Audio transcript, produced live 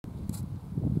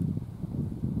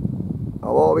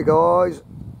How are we, guys?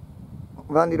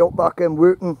 I've ended up back in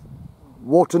Wooton.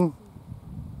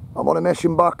 I'm on a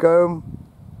mission back home.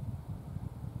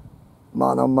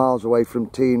 Man, I'm miles away from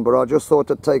Teen, but I just thought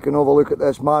I'd take another look at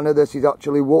this manor. This is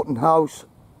actually Wooton House.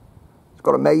 It's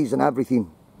got a maze and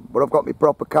everything, but I've got my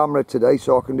proper camera today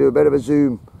so I can do a bit of a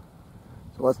zoom.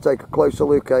 So let's take a closer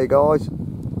look, eh, guys?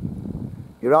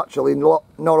 You're actually not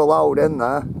allowed in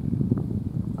there.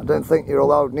 I don't think you're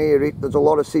allowed near it. There's a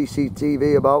lot of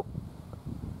CCTV about.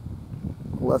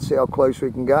 Let's see how close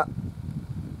we can get.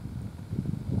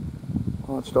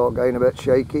 I'll start getting a bit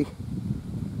shaky.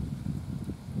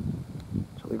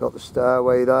 So we've got the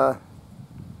stairway there.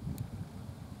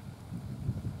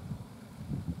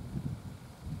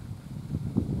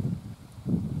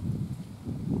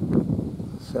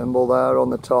 Symbol there on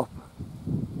the top.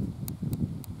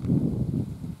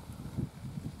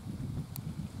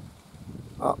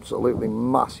 Absolutely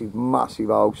massive, massive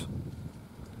house.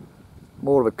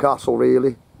 More of a castle,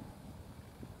 really.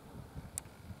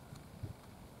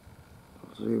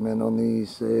 Zoom in on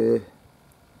these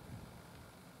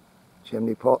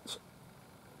chimney pots.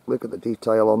 Look at the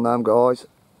detail on them, guys.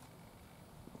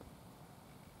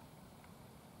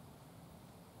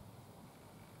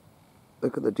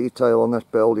 Look at the detail on this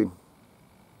building.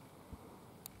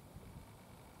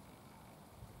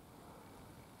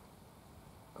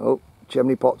 Oh,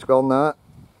 chimney pot's gone there.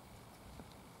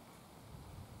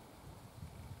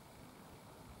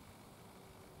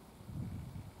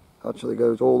 Actually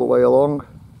goes all the way along.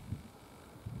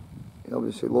 He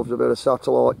obviously loves a bit of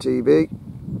satellite TV. Is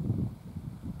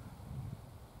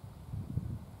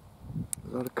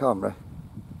that a camera?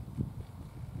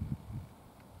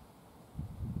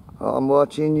 I'm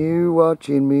watching you,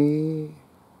 watching me.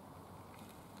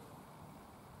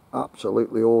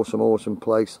 Absolutely awesome, awesome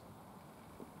place.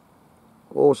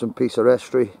 Awesome piece of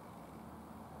history.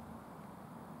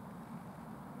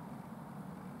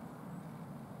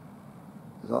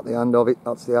 Is that the end of it?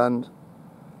 That's the end.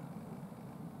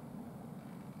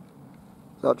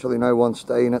 There's actually no one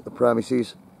staying at the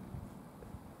premises.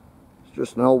 It's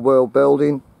just an old world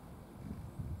building.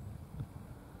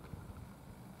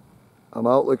 I'm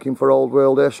out looking for old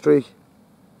world history.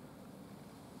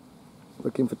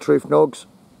 Looking for truth nugs.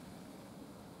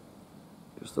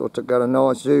 Just thought I'd get a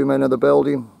nice zoom in of the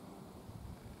building.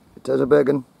 It is a big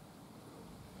one.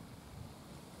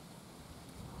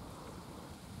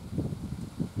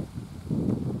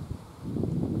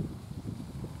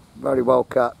 Very well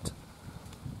kept.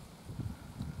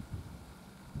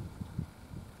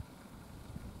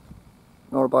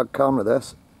 Not a bad camera,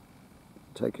 this.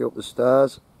 Take you up the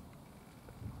stairs.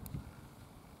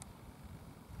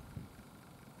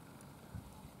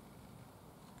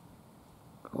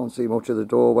 Can't see much of the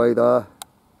doorway there.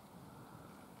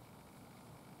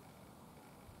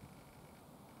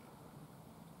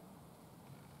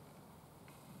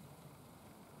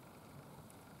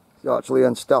 It's actually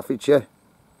in Staffordshire.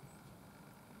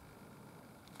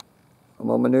 I'm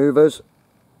on Manouvers.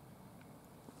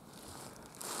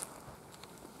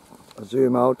 I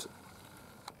zoom out.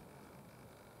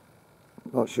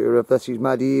 Not sure if this is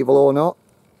medieval or not.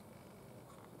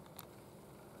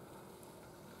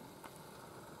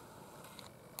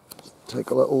 Take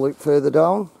a little look further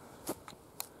down.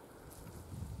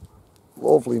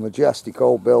 Lovely, majestic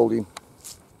old building.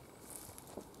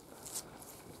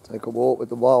 Take a walk with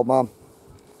the WILDMAN.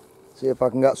 See if I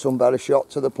can get some better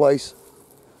shots of the place.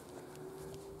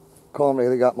 Can't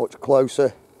really get much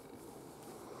closer.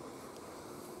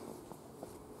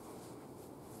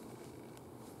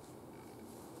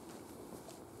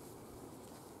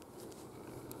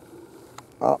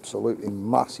 Absolutely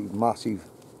massive, massive,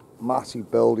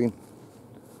 massive building.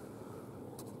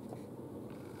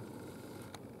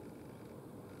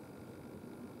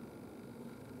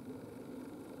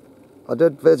 I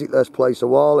did visit this place a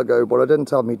while ago, but I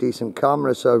didn't have my decent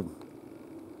camera, so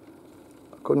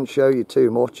I couldn't show you too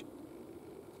much.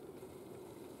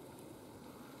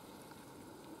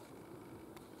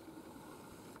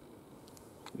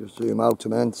 Just zoom out a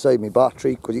minute, save my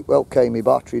battery, because it will kill my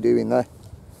battery doing that.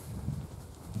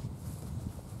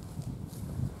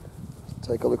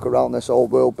 Take a look around this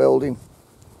old world building,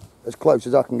 as close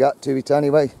as I can get to it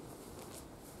anyway,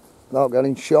 without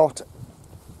getting shot.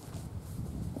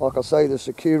 Like I say, there's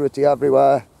security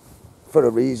everywhere for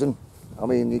a reason. I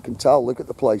mean, you can tell, look at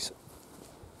the place.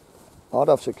 I'd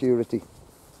have security.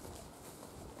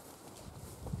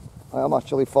 I am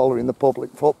actually following the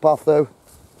public footpath though.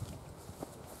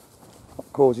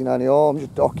 Not causing any harm,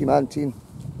 just documenting.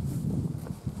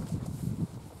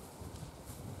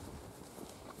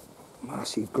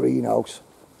 Massive greenhouse.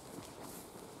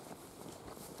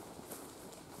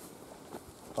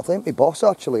 I think my boss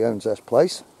actually owns this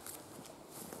place.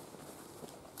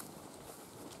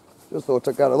 Just thought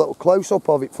I'd get a little close-up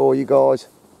of it for you guys.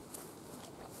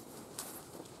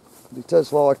 It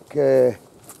is like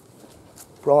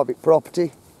private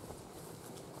property.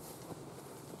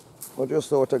 I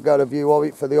just thought I'd get a view of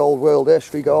it for the old world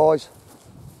history, guys.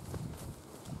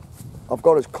 I've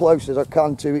got as close as I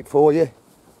can to it for you.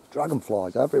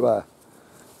 Dragonflies everywhere,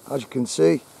 as you can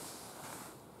see.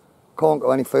 Can't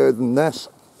go any further than this,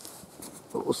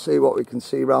 but we'll see what we can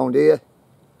see round here.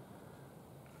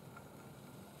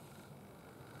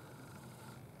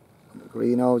 The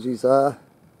greenhouses there.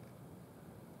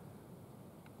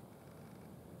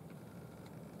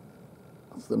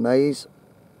 That's the maze.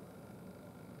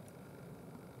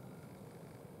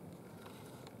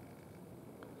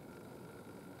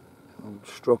 Old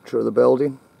structure of the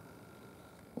building.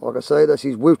 Like I say, this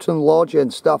is Wooton Lodge in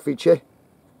Staffordshire,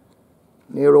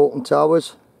 near Alton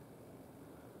Towers.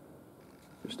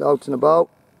 Just out and about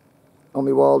on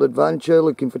my wild adventure,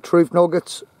 looking for truth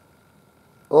nuggets,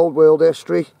 old world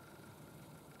history,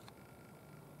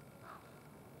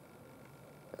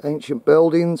 ancient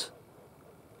buildings.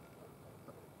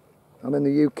 I'm in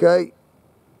the UK.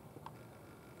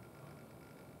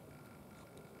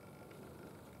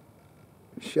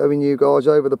 Showing you guys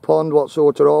over the pond what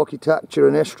sort of architecture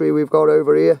and history we've got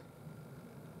over here.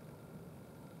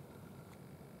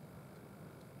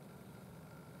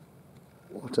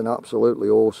 What an absolutely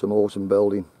awesome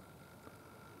building.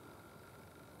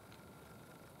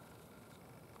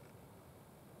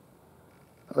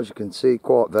 As you can see,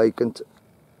 quite vacant.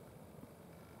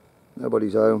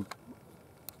 Nobody's home.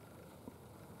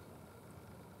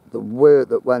 The work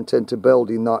that went into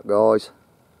building that, guys.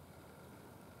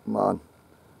 Man.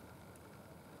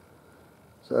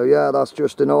 So yeah, that's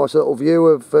just a nice little view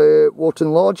of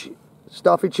Wooton Lodge,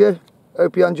 Staffordshire.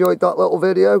 Hope you enjoyed that little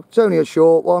video. It's only a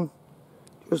short one.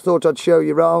 Just thought I'd show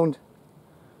you round.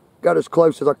 Get as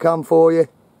close as I can for you.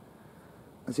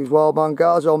 This is Wildman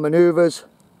Guys on Manouvers.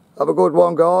 Have a good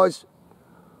one, guys.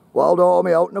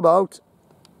 Wildarmy out and about.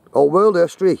 Old world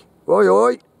history. Oi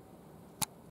oi.